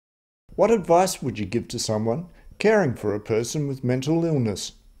What advice would you give to someone caring for a person with mental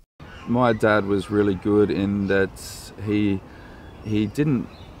illness? My dad was really good in that he didn't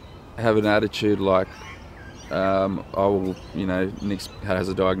have an attitude like, oh, Nick has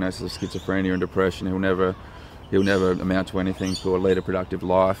a diagnosis of schizophrenia and depression. He'll never amount to anything or lead a productive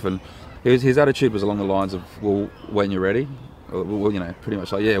life. And his attitude was along the lines of, well, when you're ready. Well, pretty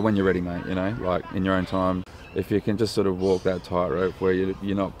much like, yeah, when you're ready, mate. Like in your own time. If you can just sort of walk that tightrope where you're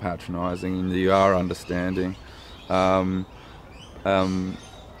not patronising and you are understanding. Um, um,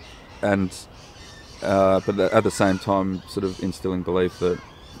 and but at the same time, sort of instilling belief that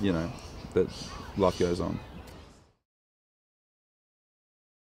that life goes on.